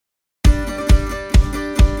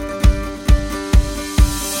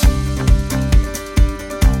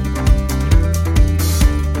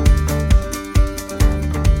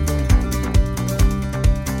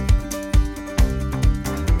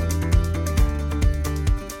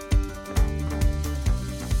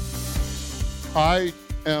I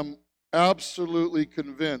am absolutely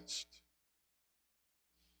convinced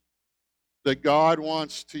that God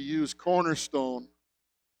wants to use Cornerstone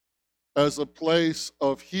as a place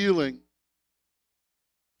of healing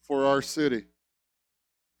for our city.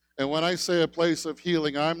 And when I say a place of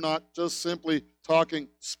healing, I'm not just simply talking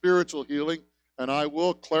spiritual healing. And I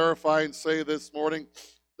will clarify and say this morning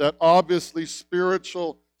that obviously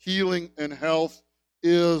spiritual healing and health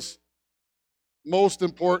is most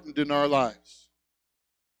important in our lives.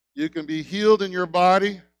 You can be healed in your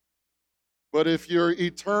body, but if your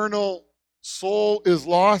eternal soul is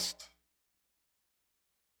lost,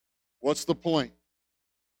 what's the point?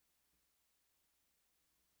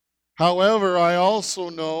 However, I also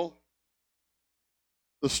know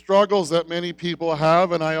the struggles that many people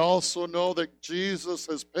have, and I also know that Jesus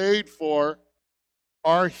has paid for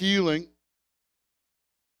our healing.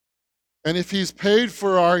 And if he's paid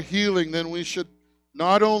for our healing, then we should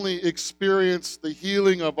not only experience the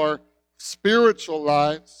healing of our spiritual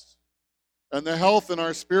lives and the health in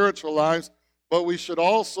our spiritual lives, but we should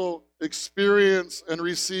also experience and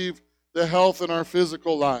receive the health in our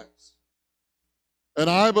physical lives. And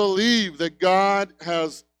I believe that God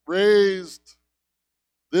has raised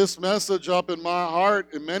this message up in my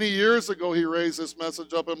heart. And many years ago, he raised this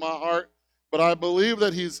message up in my heart. But I believe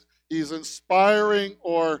that he's inspiring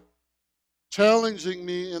or challenging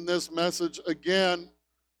me in this message again,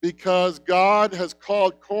 because God has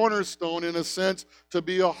called Cornerstone, in a sense, to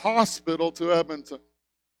be a hospital to Edmonton.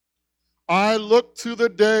 I look to the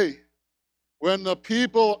day when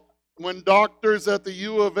when doctors at the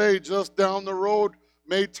U of A just down the road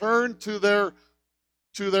may turn to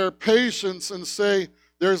their patients and say,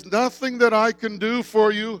 "There's nothing that I can do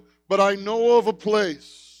for you, but I know of a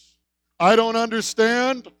place. I don't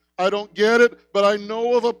understand, I don't get it, but I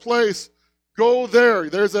know of a place. Go there.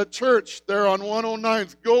 There's a church there on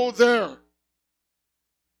 109th. Go there."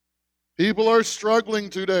 People are struggling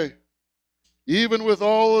today, even with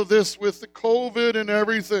all of this, with the COVID and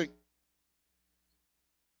everything.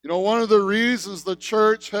 You know, one of the reasons the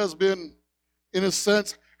church has been, in a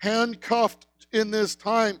sense, handcuffed in this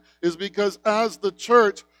time is because as the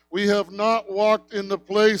church, we have not walked in the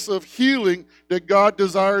place of healing that God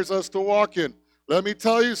desires us to walk in. Let me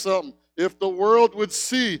tell you something. If the world would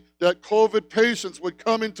see that COVID patients would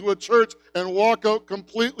come into a church and walk out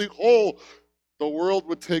completely whole, the world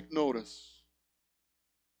would take notice.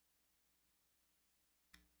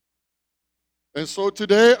 And so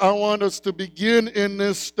today I want us to begin in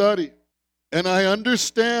this study. And I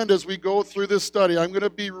understand as we go through this study, I'm going to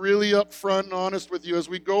be really upfront and honest with you. As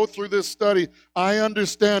we go through this study, I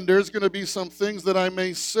understand there's going to be some things that I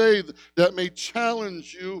may say that may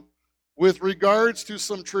challenge you with regards to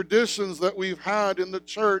some traditions that we've had in the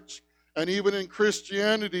church and even in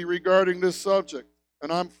Christianity regarding this subject.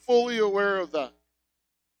 And I'm fully aware of that.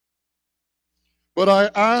 But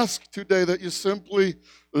I ask today that you simply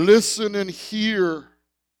listen and hear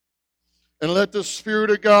and let the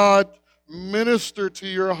Spirit of God minister to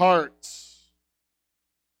your hearts.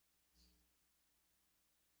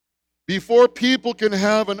 Before people can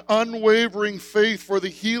have an unwavering faith for the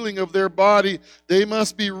healing of their body, they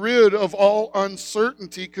must be rid of all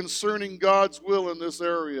uncertainty concerning God's will in this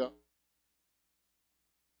area.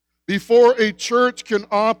 Before a church can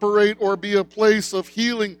operate or be a place of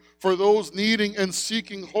healing for those needing and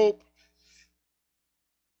seeking hope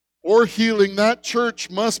or healing, that church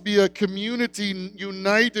must be a community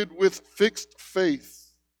united with fixed faith.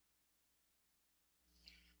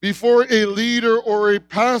 Before a leader or a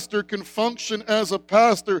pastor can function as a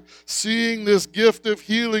pastor, seeing this gift of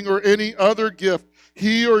healing or any other gift,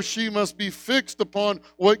 he or she must be fixed upon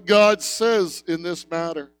what God says in this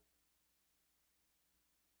matter.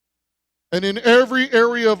 And in every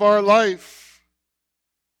area of our life,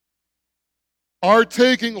 our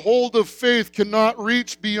taking hold of faith cannot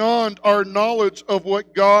reach beyond our knowledge of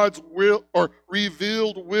what God's will or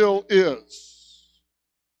revealed will is.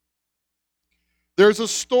 There's a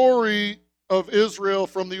story of Israel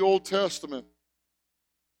from the Old Testament.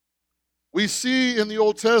 We see in the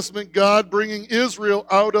Old Testament God bringing Israel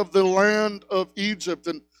out of the land of Egypt.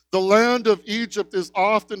 And the land of Egypt is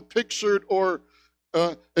often pictured or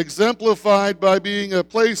exemplified by being a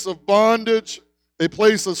place of bondage, a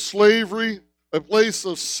place of slavery, a place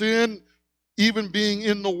of sin, even being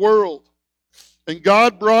in the world. And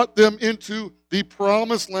God brought them into the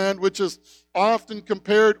promised land, which is often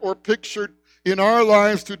compared or pictured in our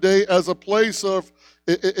lives today as a place of,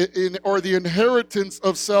 or the inheritance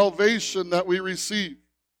of salvation that we receive.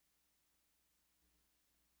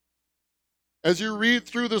 As you read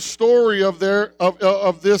through the story of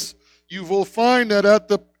this, you will find that at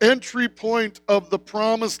the entry point of the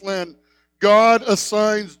promised land, God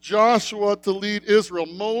assigns Joshua to lead Israel.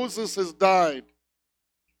 Moses has died.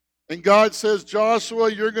 And God says,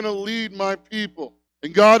 Joshua, you're going to lead my people.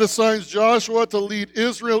 And God assigns Joshua to lead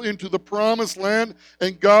Israel into the promised land.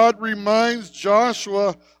 And God reminds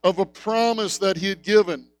Joshua of a promise that he had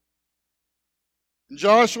given. In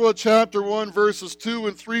Joshua chapter 1, verses 2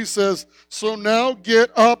 and 3 says, so now get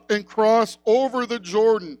up and cross over the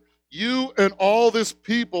Jordan, you and all this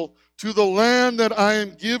people, to the land that I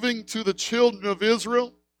am giving to the children of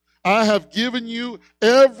Israel. I have given you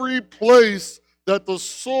every place that the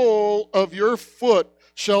sole of your foot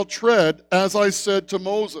shall tread, as I said to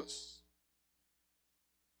Moses.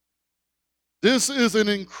 This is an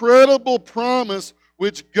incredible promise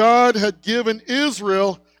which God had given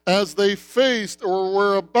Israel as they faced or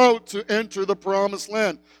were about to enter the promised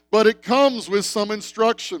land. But it comes with some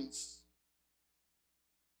instructions.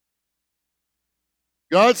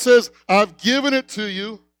 God says, I've given it to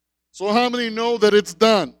you, so how many know that it's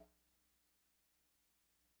done?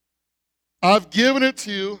 I've given it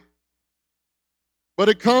to you, but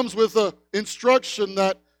it comes with an instruction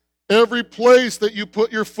that every place that you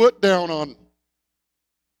put your foot down on.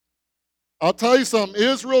 I'll tell you something,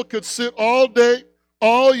 Israel could sit all day,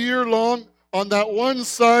 all year long on that one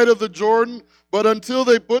side of the Jordan, but until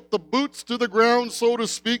they put the boots to the ground, so to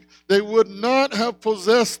speak, they would not have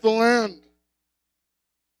possessed the land.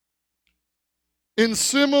 In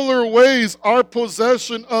similar ways, our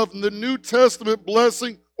possession of the New Testament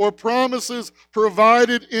blessing or promises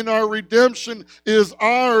provided in our redemption is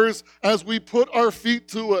ours as we put our feet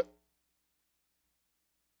to it.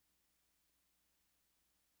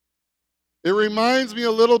 It reminds me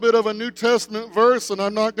a little bit of a New Testament verse, and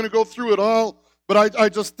I'm not going to go through it all, but I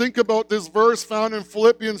just think about this verse found in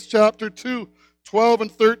Philippians chapter 2, 12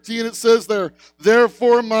 and 13. It says there,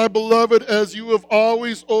 therefore, my beloved, as you have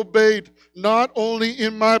always obeyed, not only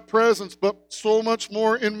in my presence, but so much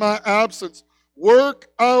more in my absence, work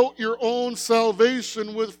out your own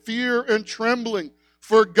salvation with fear and trembling,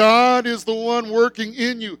 for God is the one working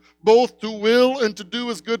in you, both to will and to do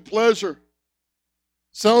his good pleasure.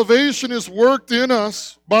 Salvation is worked in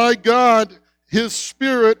us by God, his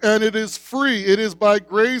Spirit, and it is free. It is by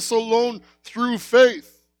grace alone through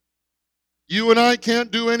faith. You and I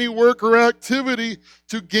can't do any work or activity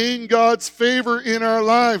to gain God's favor in our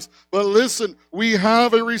lives. But listen, we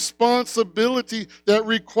have a responsibility that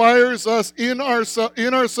requires us in our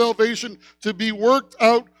salvation to be worked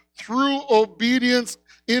out through obedience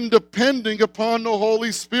in depending upon the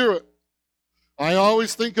Holy Spirit. I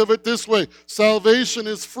always think of it this way. Salvation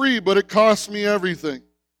is free, but it costs me everything.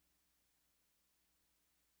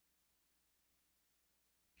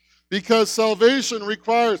 Because salvation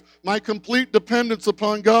requires my complete dependence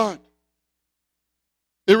upon God.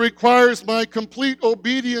 It requires my complete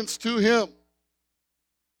obedience to him.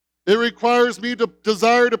 It requires me to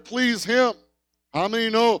desire to please him. How many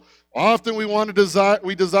know often we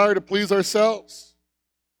desire to please ourselves?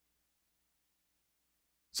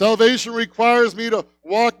 Salvation requires me to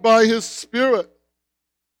walk by his Spirit.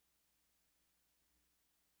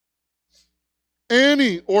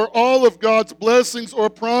 Any or all of God's blessings or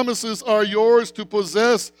promises are yours to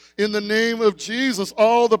possess in the name of Jesus.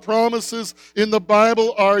 All the promises in the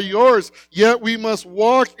Bible are yours. Yet we must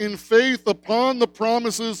walk in faith upon the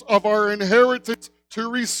promises of our inheritance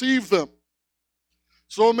to receive them.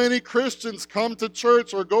 So many Christians come to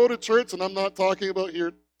church or go to church, and I'm not talking about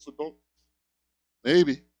here, so don't.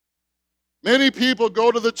 Maybe. Many people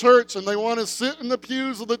go to the church and they want to sit in the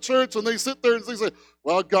pews of the church and they sit there and they say,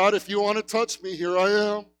 well, God, if you want to touch me, here I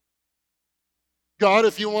am. God,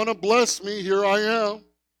 if you want to bless me, here I am.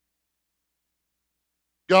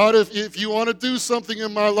 God, if you want to do something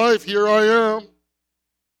in my life, here I am.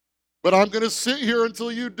 But I'm going to sit here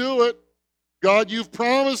until you do it. God, you've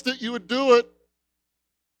promised that you would do it.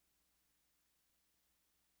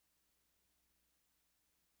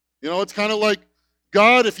 You know, it's kind of like,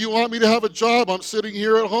 God, if you want me to have a job, I'm sitting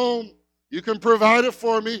here at home. You can provide it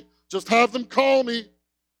for me. Just have them call me.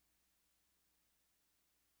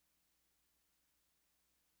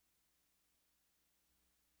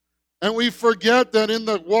 And we forget that in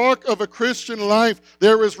the walk of a Christian life,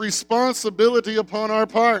 there is responsibility upon our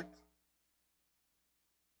part.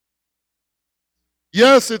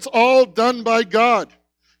 Yes, it's all done by God.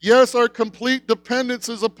 Yes, our complete dependence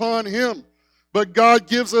is upon him. But God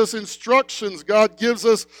gives us instructions. God gives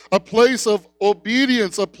us a place of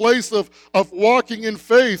obedience, a place of walking in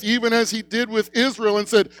faith, even as he did with Israel and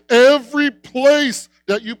said, every place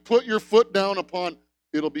that you put your foot down upon,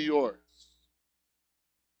 it'll be yours.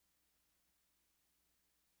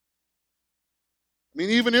 I mean,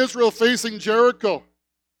 even Israel facing Jericho.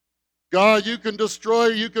 God, you can destroy,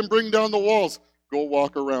 you can bring down the walls. Go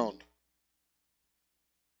walk around.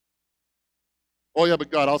 Oh, yeah,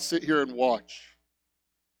 but God, I'll sit here and watch.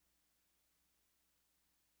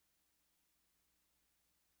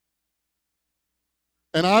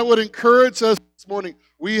 And I would encourage us this morning,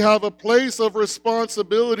 we have a place of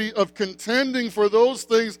responsibility of contending for those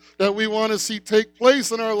things that we want to see take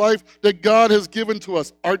place in our life that God has given to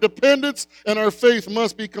us. Our dependence and our faith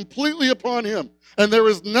must be completely upon Him. And there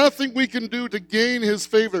is nothing we can do to gain His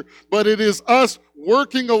favor, but it is us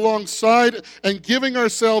working alongside and giving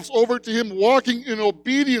ourselves over to Him, walking in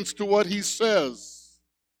obedience to what He says.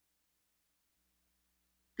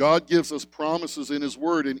 God gives us promises in His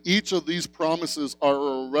Word, and each of these promises are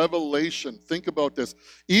a revelation. Think about this.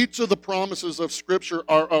 Each of the promises of Scripture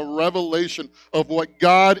are a revelation of what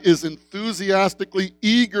God is enthusiastically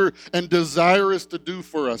eager and desirous to do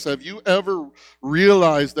for us. Have you ever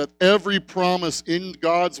realized that every promise in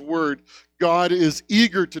God's Word, God is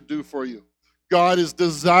eager to do for you? God is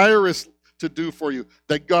desirous to do for you,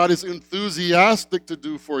 that God is enthusiastic to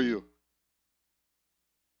do for you.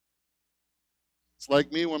 It's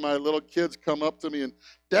like me when my little kids come up to me and,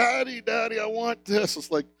 Daddy, I want this.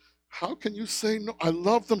 It's like, how can you say no? I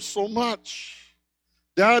love them so much.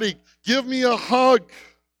 Daddy, give me a hug.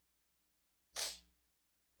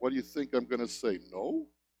 What do you think I'm going to say? No?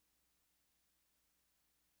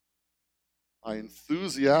 I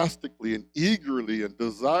enthusiastically and eagerly and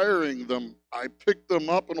desiring them, I pick them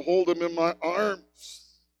up and hold them in my arms.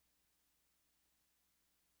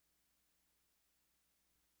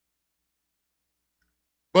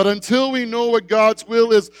 But until we know what God's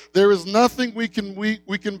will is, there is nothing we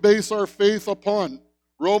can base our faith upon.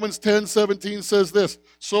 Romans 10:17 says this,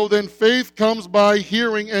 so then faith comes by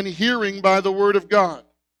hearing, and hearing by the word of God.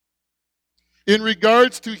 In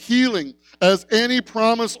regards to healing, as any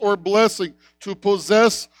promise or blessing, to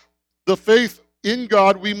possess the faith in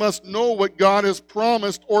God, we must know what God has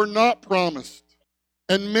promised or not promised.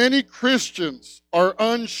 And many Christians are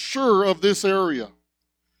unsure of this area.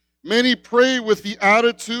 Many pray with the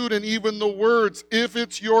attitude and even the words, if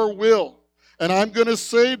it's your will. And I'm going to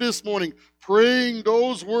say this morning, praying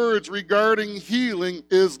those words regarding healing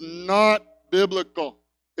is not biblical.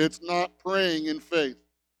 It's not praying in faith.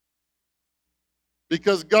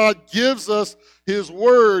 Because God gives us His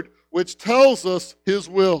word, which tells us His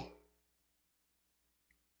will.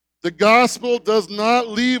 The gospel does not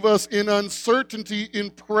leave us in uncertainty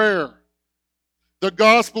in prayer. The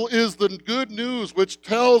gospel is the good news which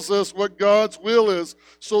tells us what God's will is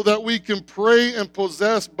so that we can pray and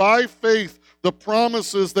possess by faith the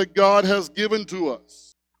promises that God has given to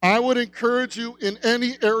us. I would encourage you in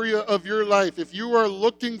any area of your life, if you are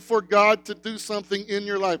looking for God to do something in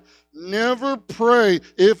your life, never pray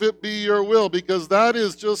if it be your will, because that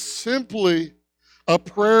is just simply a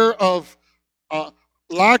prayer of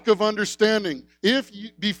lack of understanding.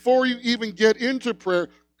 Before you even get into prayer,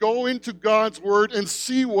 go into God's word and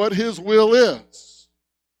see what His will is.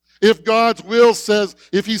 If God's will says,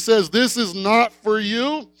 if He says this is not for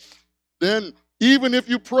you, then even if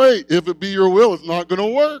you pray, if it be your will, it's not going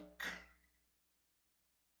to work.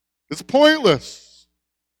 It's pointless.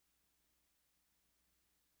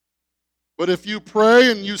 But if you pray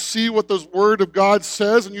and you see what the word of God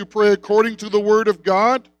says and you pray according to the word of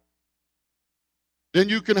God, then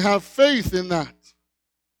you can have faith in that.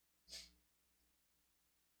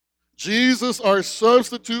 Jesus, our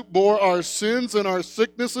substitute, bore our sins and our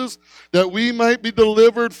sicknesses that we might be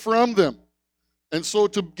delivered from them. And so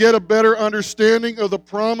to get a better understanding of the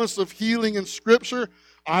promise of healing in Scripture,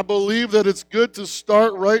 I believe that it's good to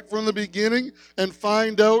start right from the beginning and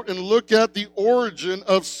find out and look at the origin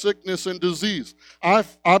of sickness and disease. I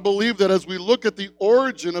believe that as we look at the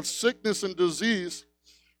origin of sickness and disease,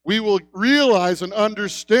 we will realize and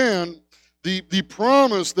understand the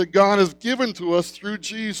promise that God has given to us through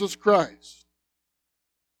Jesus Christ.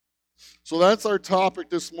 So that's our topic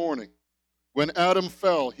this morning. When Adam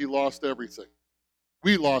fell, he lost everything.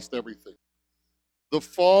 We lost everything. The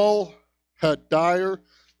fall had dire,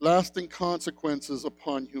 lasting consequences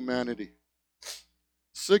upon humanity.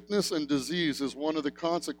 Sickness and disease is one of the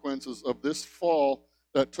consequences of this fall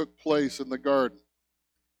that took place in the garden.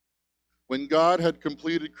 When God had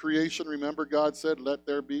completed creation, remember God said, "Let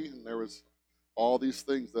there be," and there was all these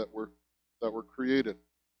things that were created.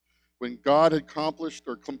 When God had accomplished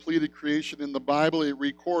or completed creation in the Bible, it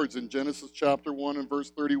records in Genesis chapter 1 and verse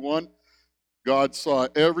 31, God saw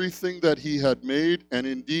everything that He had made, and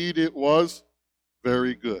indeed it was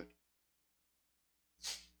very good.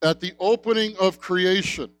 At the opening of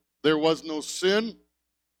creation, there was no sin,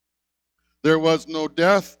 there was no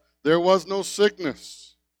death, there was no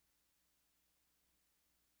sickness.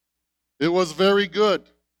 It was very good.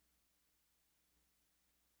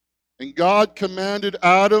 And God commanded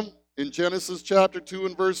Adam in Genesis chapter 2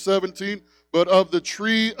 and verse 17, but of the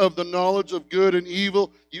tree of the knowledge of good and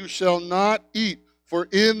evil you shall not eat, for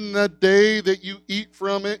in the day that you eat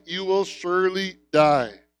from it, you will surely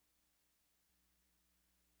die.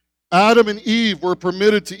 Adam and Eve were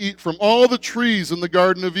permitted to eat from all the trees in the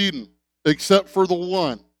Garden of Eden, except for the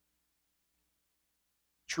one,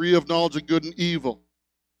 tree of knowledge of good and evil.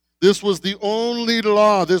 This was the only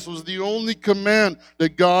law, this was the only command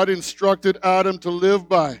that God instructed Adam to live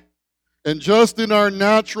by. And just in our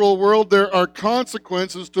natural world, there are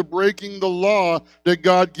consequences to breaking the law that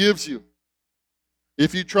God gives you.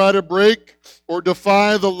 If you try to break or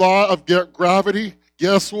defy the law of gravity,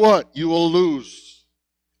 guess what? You will lose.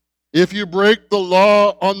 If you break the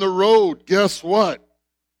law on the road, guess what?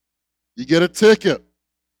 You get a ticket.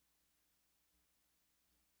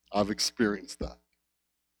 I've experienced that.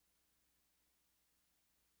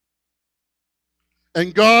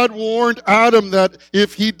 And God warned Adam that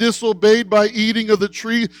if he disobeyed by eating of the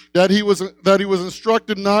tree that he was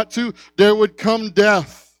instructed not to, there would come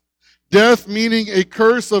death. Death meaning a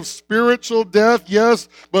curse of spiritual death, yes,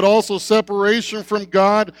 but also separation from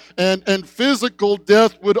God, and physical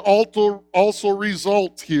death would also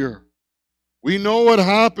result here. We know what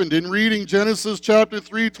happened in reading Genesis chapter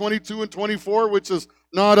 3, 22 and 24, which is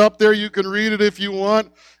not up there. You can read it if you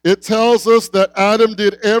want. It tells us that Adam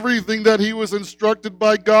did everything that he was instructed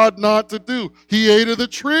by God not to do. He ate of the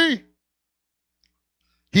tree.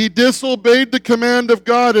 He disobeyed the command of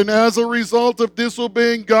God, and as a result of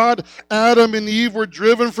disobeying God, Adam and Eve were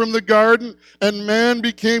driven from the garden, and man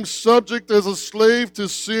became subject as a slave to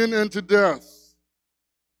sin and to death.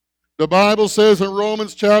 The Bible says in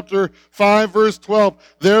Romans chapter 5, verse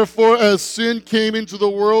 12, therefore as sin came into the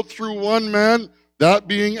world through one man, that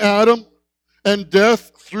being Adam, and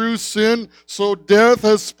death through sin, so death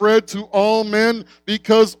has spread to all men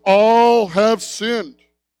because all have sinned.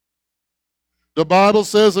 The Bible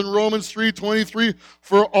says in Romans 3:23,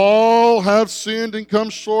 for all have sinned and come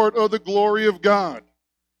short of the glory of God.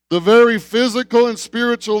 The very physical and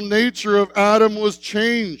spiritual nature of Adam was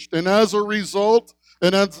changed, and as a result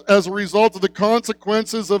of the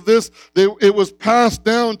consequences of this, it was passed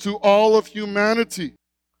down to all of humanity.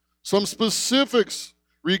 Some specifics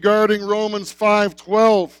regarding Romans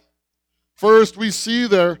 5:12. First, we see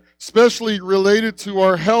there, especially related to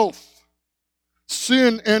our health,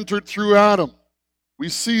 sin entered through Adam. We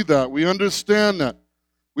see that. We understand that.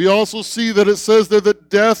 We also see that it says there that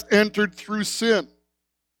death entered through sin.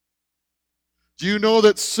 Do you know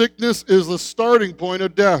that sickness is the starting point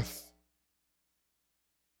of death?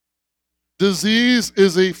 Disease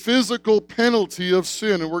is a physical penalty of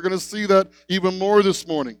sin, and we're going to see that even more this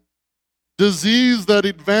morning. Disease that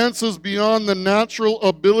advances beyond the natural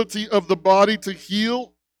ability of the body to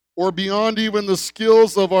heal, or beyond even the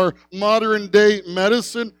skills of our modern day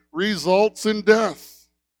medicine, results in death.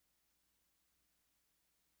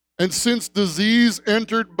 And since disease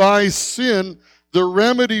entered by sin, the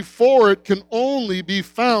remedy for it can only be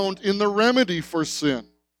found in the remedy for sin,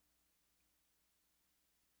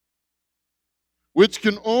 which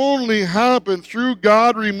can only happen through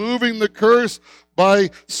God removing the curse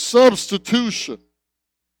by substitution.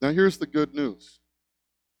 Now here's the good news.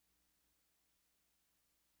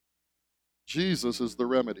 Jesus is the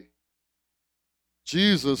remedy.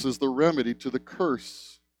 Jesus is the remedy to the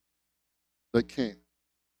curse that came.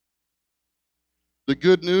 The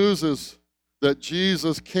good news is that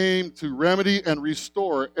Jesus came to remedy and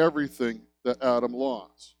restore everything that Adam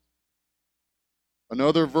lost.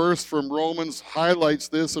 Another verse from Romans highlights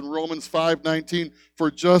this in Romans 5:19. For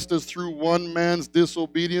just as through one man's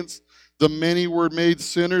disobedience the many were made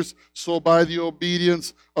sinners, so by the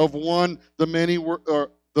obedience of one the many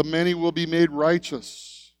will be made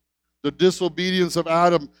righteous. The disobedience of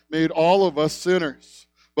Adam made all of us sinners.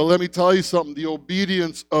 But let me tell you something, the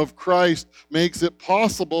obedience of Christ makes it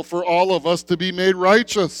possible for all of us to be made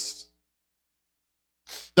righteous.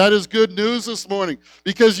 That is good news this morning,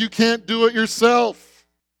 because you can't do it yourself.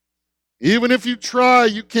 Even if you try,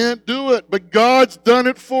 you can't do it, but God's done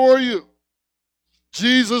it for you.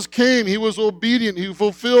 Jesus came, he was obedient, he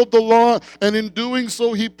fulfilled the law, and in doing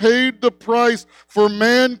so, he paid the price for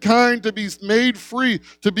mankind to be made free,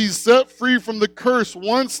 to be set free from the curse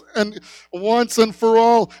once and for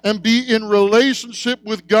all, and be in relationship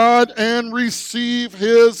with God and receive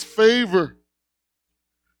his favor.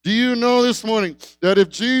 Do you know this morning that if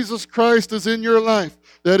Jesus Christ is in your life,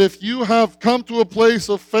 that if you have come to a place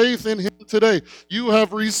of faith in him today, you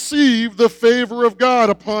have received the favor of God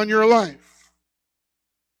upon your life?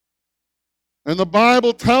 And the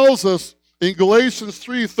Bible tells us in Galatians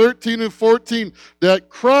 3:13 and 14 that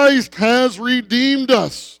Christ has redeemed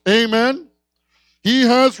us. Amen? He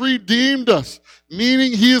has redeemed us,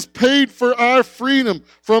 meaning he has paid for our freedom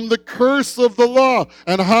from the curse of the law.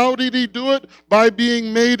 And how did he do it? By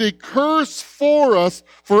being made a curse for us,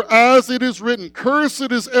 for as it is written,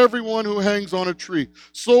 cursed is everyone who hangs on a tree,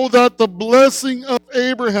 so that the blessing of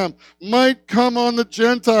Abraham might come on the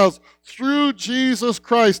Gentiles through Jesus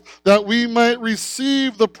Christ, that we might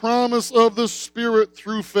receive the promise of the Spirit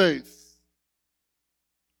through faith.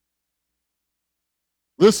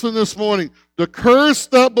 Listen this morning. The curse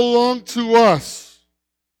that belonged to us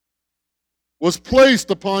was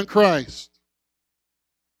placed upon Christ.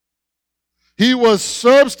 He was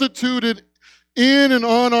substituted in and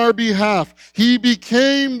on our behalf. He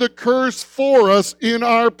became the curse for us in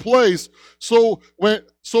our place. So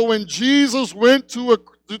when Jesus went to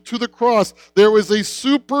the cross, there was a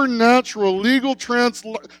supernatural legal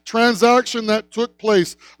transaction that took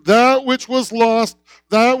place. That which was lost,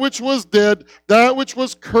 that which was dead, that which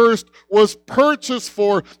was cursed, was purchased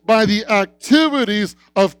for by the activities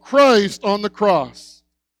of Christ on the cross.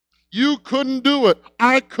 You couldn't do it.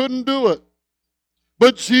 I couldn't do it.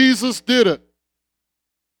 But Jesus did it.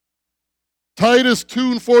 Titus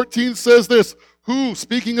 2:14 says this, who,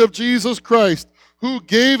 speaking of Jesus Christ, who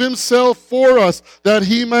gave himself for us, that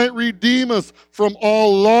he might redeem us from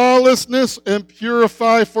all lawlessness and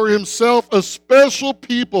purify for himself a special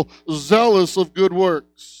people zealous of good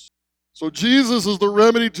works. So Jesus is the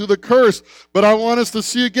remedy to the curse, but I want us to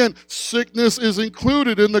see again, sickness is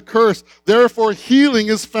included in the curse. Therefore, healing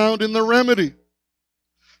is found in the remedy.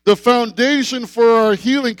 The foundation for our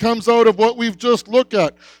healing comes out of what we've just looked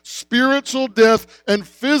at. Spiritual death and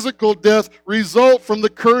physical death result from the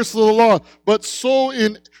curse of the law, but so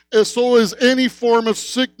is any form of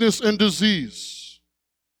sickness and disease.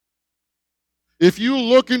 If you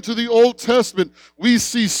look into the Old Testament, we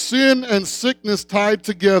see sin and sickness tied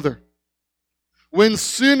together. When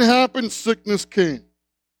sin happened, sickness came.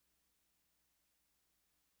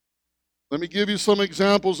 Let me give you some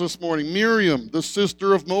examples this morning. Miriam, the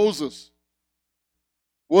sister of Moses,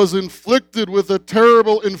 was inflicted with a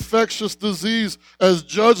terrible infectious disease as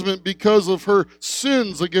judgment because of her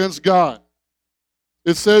sins against God.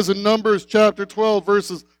 It says in Numbers chapter 12,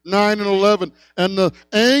 verses 9 and 11, and the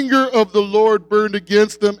anger of the Lord burned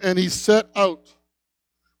against them, and he set out.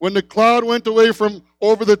 When the cloud went away from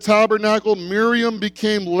over the tabernacle, Miriam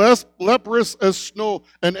became less leprous as snow,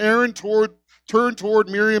 and Aaron turned toward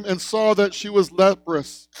Miriam and saw that she was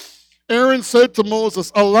leprous. Aaron said to Moses,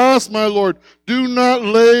 alas, my Lord, do not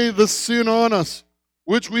lay the sin on us,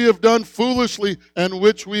 which we have done foolishly and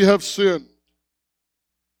which we have sinned.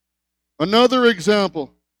 Another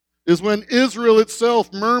example is when Israel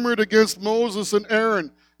itself murmured against Moses and Aaron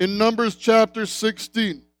in Numbers chapter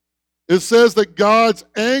 16. It says that God's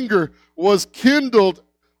anger was kindled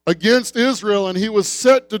against Israel and he was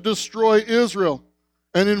set to destroy Israel.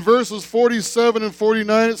 And in verses 47 and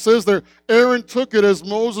 49, it says there, Aaron took it as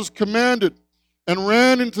Moses commanded and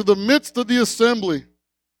ran into the midst of the assembly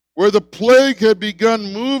where the plague had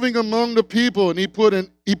begun moving among the people. And he put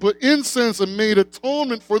incense and made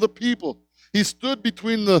atonement for the people. He stood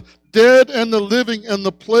between the dead and the living, and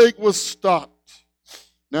the plague was stopped.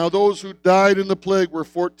 Now those who died in the plague were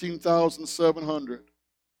 14,700.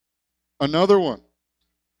 Another one,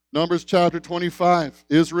 Numbers chapter 25.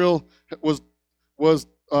 Israel was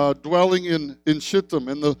dwelling in Shittim,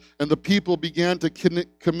 and the people began to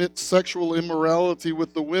commit sexual immorality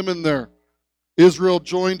with the women there. Israel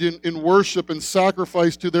joined in worship and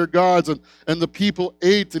sacrifice to their gods, and the people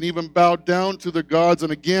ate and even bowed down to the gods.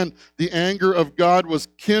 And again, the anger of God was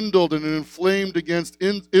kindled and inflamed against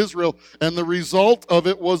Israel, and the result of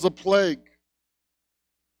it was a plague.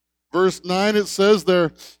 Verse 9, it says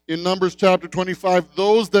there in Numbers chapter 25,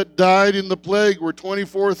 those that died in the plague were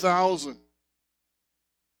 24,000.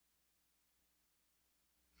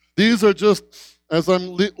 These are just, as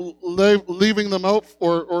I'm leaving them out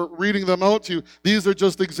or reading them out to you, these are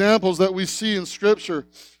just examples that we see in Scripture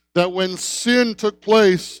that when sin took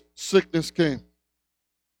place, sickness came.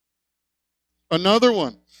 Another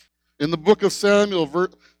one, in the book of Samuel,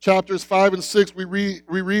 chapters 5 and 6, we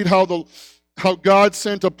read how God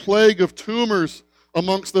sent a plague of tumors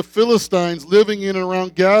amongst the Philistines living in and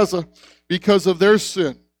around Gaza because of their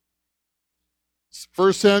sin.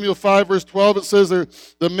 1 Samuel 5, verse 12, it says there,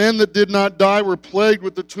 the men that did not die were plagued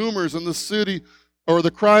with the tumors, and the city, or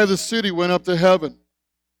the cry of the city, went up to heaven.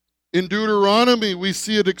 In Deuteronomy, we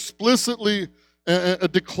see it explicitly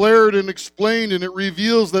declared and explained, and it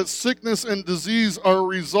reveals that sickness and disease are a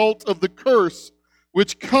result of the curse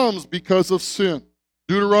which comes because of sin.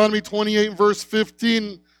 Deuteronomy 28, verse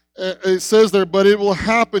 15, it says there, but it will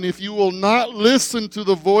happen if you will not listen to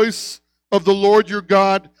the voice of the Lord your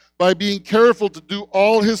God by being careful to do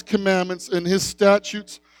all his commandments and his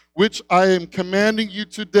statutes, which I am commanding you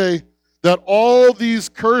today, that all these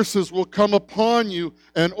curses will come upon you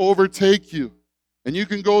and overtake you. And you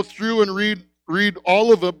can go through and read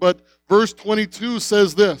all of it, but verse 22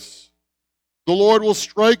 says this: the Lord will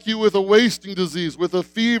strike you with a wasting disease, with a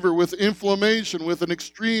fever, with inflammation, with an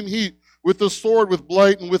extreme heat, with the sword, with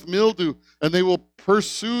blight, and with mildew, and they will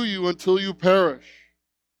pursue you until you perish.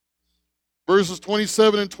 Verses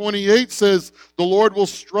 27 and 28 says, the Lord will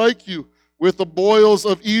strike you with the boils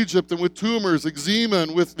of Egypt, and with tumors, eczema,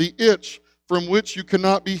 and with the itch from which you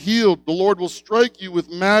cannot be healed. The Lord will strike you with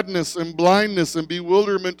madness and blindness and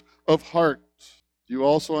bewilderment of heart. Do you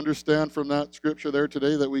also understand from that scripture there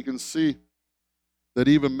today that we can see that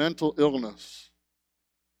even mental illness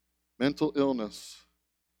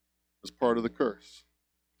is part of the curse?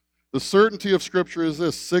 The certainty of Scripture is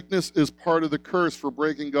this: sickness is part of the curse for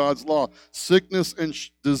breaking God's law. Sickness and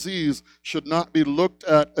disease should not be looked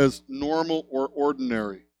at as normal or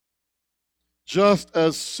ordinary, just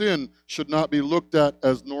as sin should not be looked at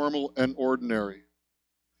as normal and ordinary.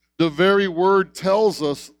 The very word tells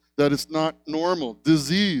us that it's not normal.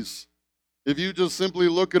 Disease, if you just simply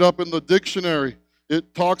look it up in the dictionary,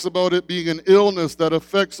 it talks about it being an illness that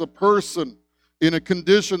affects a person in a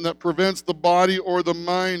condition that prevents the body or the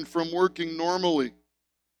mind from working normally.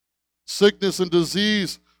 Sickness and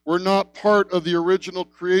disease were not part of the original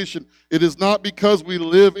creation. It is not because we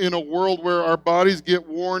live in a world where our bodies get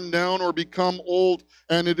worn down or become old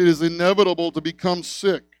and it is inevitable to become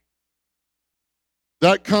sick.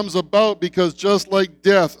 That comes about because just like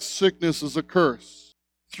death, sickness is a curse.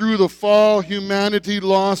 Through the fall, humanity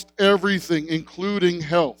lost everything, including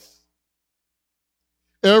health.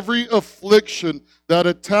 Every affliction that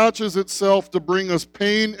attaches itself to bring us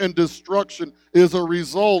pain and destruction is a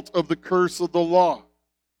result of the curse of the law.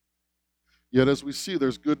 Yet as we see,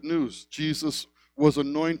 there's good news. Jesus was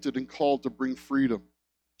anointed and called to bring freedom.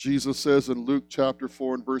 Jesus says in Luke chapter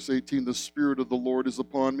 4 and verse 18, the Spirit of the Lord is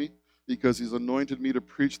upon me, because he's anointed me to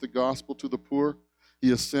preach the gospel to the poor.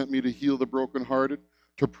 He has sent me to heal the brokenhearted,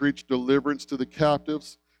 to preach deliverance to the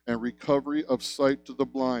captives, and recovery of sight to the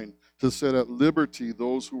blind, to set at liberty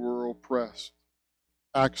those who were oppressed.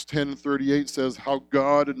 Acts 10:38 says how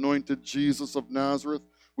God anointed Jesus of Nazareth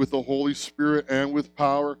with the Holy Spirit and with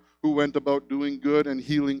power, who went about doing good and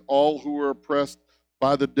healing all who were oppressed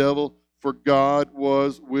by the devil, for God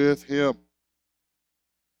was with him.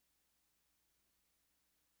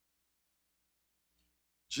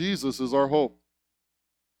 Jesus is our hope.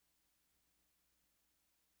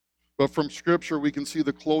 But from Scripture, we can see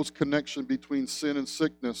the close connection between sin and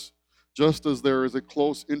sickness, just as there is a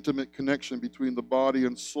close, intimate connection between the body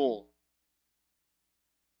and soul.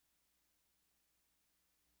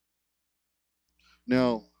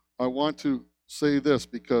 Now, I want to say this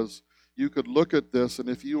because you could look at this, and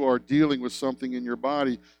if you are dealing with something in your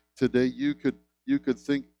body today, you could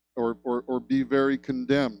think or be very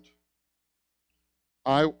condemned.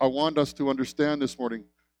 I want us to understand this morning,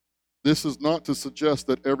 this is not to suggest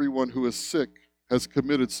that everyone who is sick has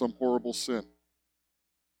committed some horrible sin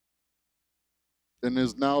and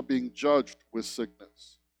is now being judged with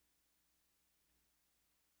sickness.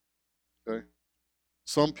 Okay?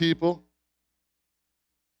 Some people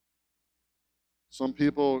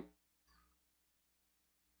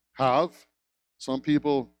have, some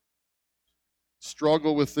people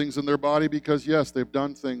struggle with things in their body because, yes, they've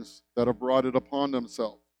done things that have brought it upon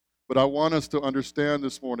themselves. But I want us to understand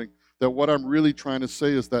this morning that what I'm really trying to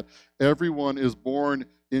say is that everyone is born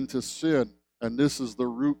into sin, and this is the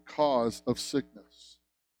root cause of sickness.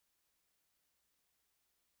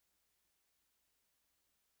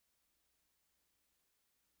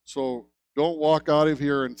 So don't walk out of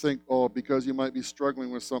here and think, oh, because you might be struggling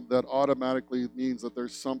with something, that automatically means that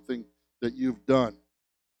there's something that you've done.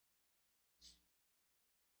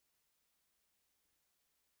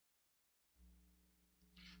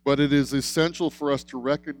 But it is essential for us to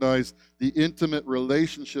recognize the intimate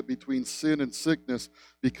relationship between sin and sickness,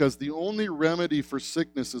 because the only remedy for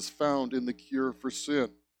sickness is found in the cure for sin.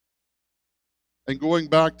 And going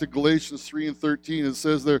back to Galatians 3 and 13, it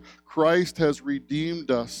says there, Christ has redeemed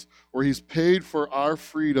us, or he's paid for our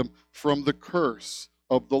freedom from the curse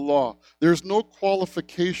of the law. There's no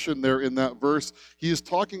qualification there in that verse. He is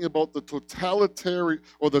talking about the totality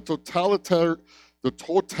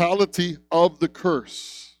of the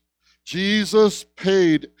curse. Jesus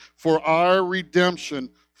paid for our redemption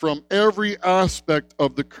from every aspect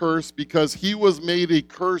of the curse, because he was made a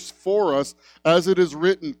curse for us, as it is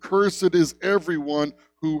written, cursed is everyone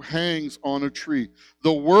who hangs on a tree.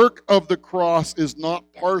 The work of the cross is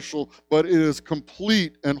not partial, but it is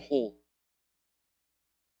complete and whole.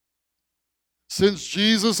 Since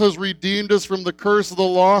Jesus has redeemed us from the curse of the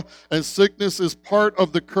law, and sickness is part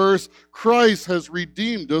of the curse, Christ has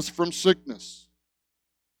redeemed us from sickness.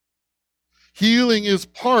 Healing is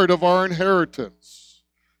part of our inheritance.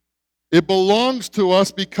 It belongs to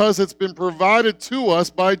us because it's been provided to us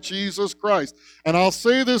by Jesus Christ. And I'll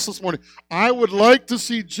say this morning. I would like to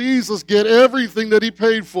see Jesus get everything that he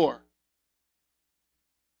paid for.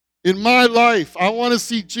 In my life, I want to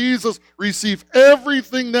see Jesus receive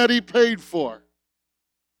everything that he paid for.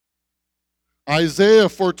 Isaiah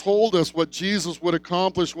foretold us what Jesus would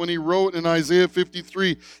accomplish when he wrote in Isaiah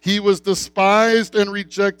 53, "He was despised and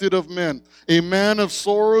rejected of men, a man of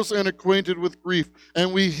sorrows and acquainted with grief,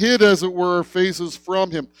 and we hid, as it were, our faces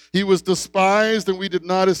from him. He was despised, and we did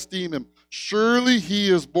not esteem him. Surely he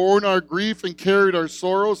has borne our grief and carried our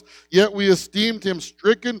sorrows, yet we esteemed him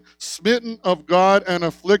stricken, smitten of God, and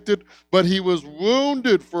afflicted. But he was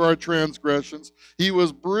wounded for our transgressions. He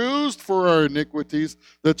was bruised for our iniquities.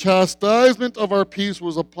 The chastisement of our peace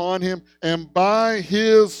was upon him, and by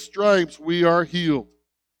his stripes we are healed."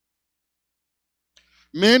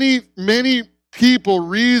 Many people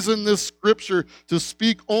reason this scripture to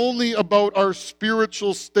speak only about our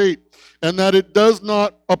spiritual state, and that it does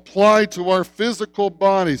not apply to our physical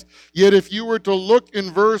bodies. Yet if you were to look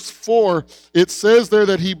in verse 4, it says there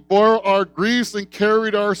that he bore our griefs and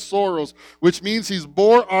carried our sorrows, which means he's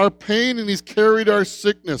bore our pain and he's carried our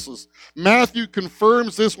sicknesses. Matthew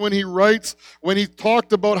confirms this when he writes, when he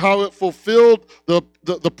talked about how it fulfilled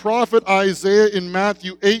the prophet Isaiah in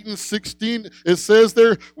Matthew 8 and 16. It says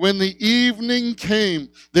there, "When the evening came,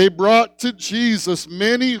 they brought to Jesus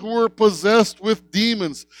many who were possessed with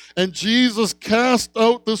demons, and Jesus cast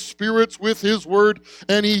out the spirits with his word,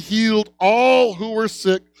 and he healed all who were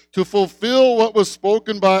sick, to fulfill what was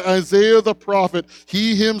spoken by Isaiah the prophet.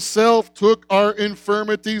 He himself took our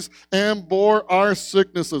infirmities and bore our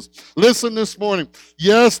sicknesses." Listen this morning.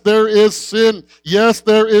 Yes, there is sin. Yes,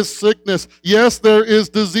 there is sickness. Yes, there is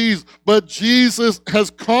disease. But Jesus has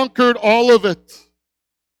conquered all of it.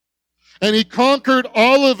 And he conquered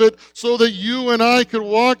all of it so that you and I could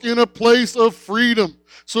walk in a place of freedom,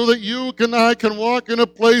 so that you and I can walk in a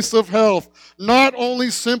place of health, not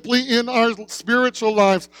only simply in our spiritual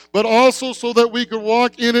lives, but also so that we could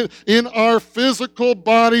walk in it in our physical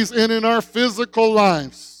bodies and in our physical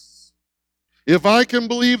lives. If I can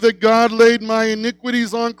believe that God laid my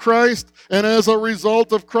iniquities on Christ, and as a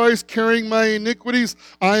result of Christ carrying my iniquities,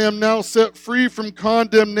 I am now set free from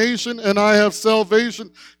condemnation and I have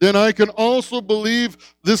salvation, then I can also believe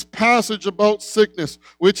this passage about sickness,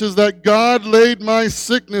 which is that God laid my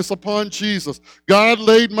sickness upon Jesus. God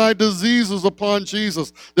laid my diseases upon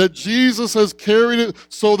Jesus. That Jesus has carried it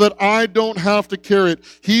so that I don't have to carry it.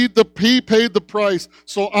 He paid the price.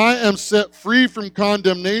 So I am set free from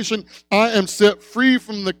condemnation. I am set free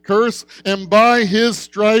from the curse. And by his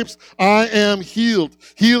stripes, I am healed.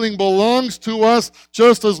 Healing belongs to us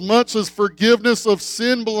just as much as forgiveness of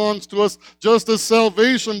sin belongs to us, just as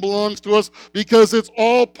salvation belongs to us, because it's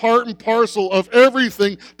all part and parcel of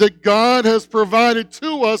everything that God has provided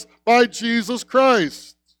to us by Jesus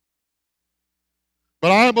Christ.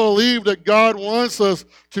 But I believe that God wants us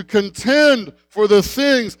to contend for the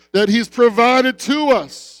things that he's provided to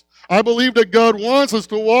us. I believe that God wants us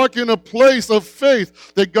to walk in a place of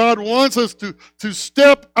faith, that God wants us to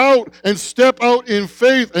step out in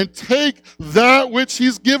faith and take that which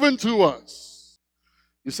he's given to us.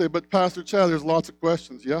 You say, "But Pastor Chad, there's lots of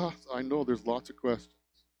questions." Yeah, I know there's lots of questions.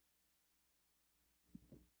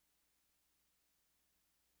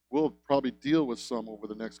 We'll probably deal with some over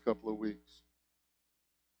the next couple of weeks.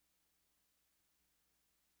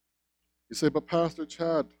 You say, "But Pastor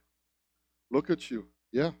Chad, look at you."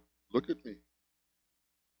 Yeah, look at me.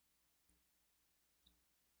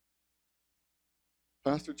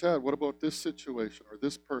 "Pastor Chad, what about this situation or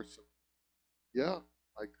this person?" Yeah,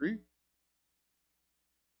 I agree.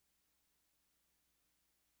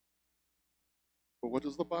 But what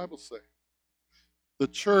does the Bible say? The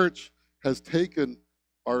church has taken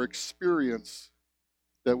our experience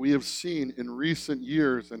that we have seen in recent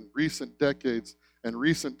years and recent decades and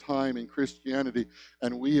recent time in Christianity,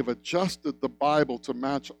 and we have adjusted the Bible to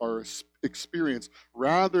match our experience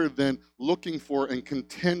rather than looking for and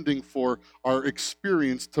contending for our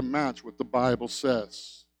experience to match what the Bible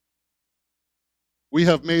says. We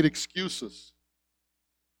have made excuses.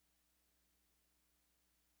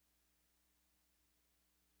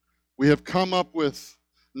 We have come up with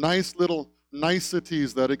nice little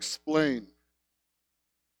niceties that explain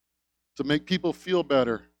to make people feel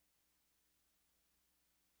better.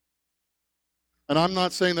 And I'm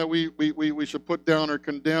not saying that we should put down or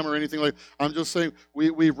condemn or anything like that. I'm just saying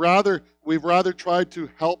we've rather tried to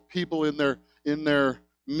help people in their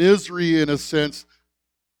misery, in a sense,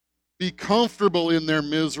 be comfortable in their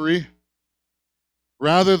misery,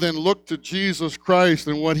 rather than look to Jesus Christ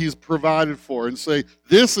and what he's provided for and say,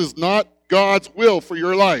 this is not God's will for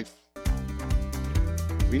your life.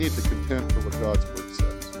 We need to contend for what God's will